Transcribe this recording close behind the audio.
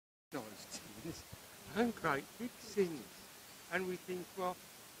sins and great big sins. And we think, well,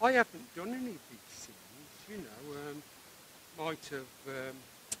 I haven't done any big sins, might have,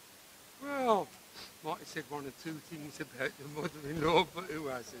 well, might have said one or two things about the mother-in-law, but who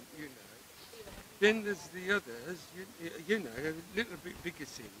hasn't. Then there's the others, a little bit bigger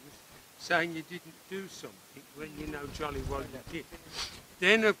sins, saying you didn't do something when you know jolly well you did.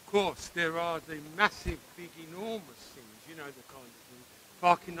 Then, of course, there are the massive, big, enormous sins, the kind of thing,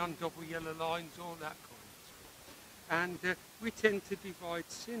 parking on double yellow lines, all that kind of stuff. And we tend to divide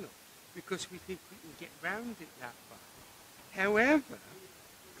sin up because we think we can get round it that way. However,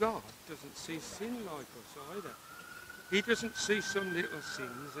 God doesn't see sin like us either. He doesn't see some little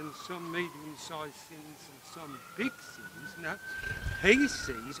sins and some medium-sized sins and some big sins. No, he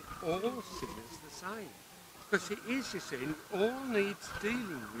sees all sinners the same. Because it is, you see, and all needs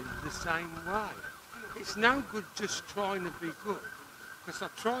dealing with the same way. It's no good just trying to be good. Because I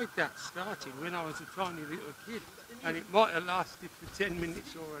tried that starting when I was a tiny little kid. And it might have lasted for 10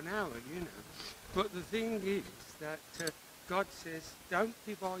 minutes or an hour. But the thing is that God says, don't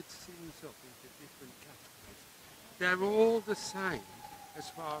divide sins up into different categories. They're all the same as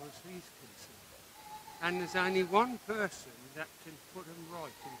far as he's concerned. And there's only one person that can put them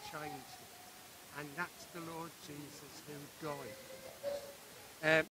right and change them. And that's the Lord Jesus who died for us.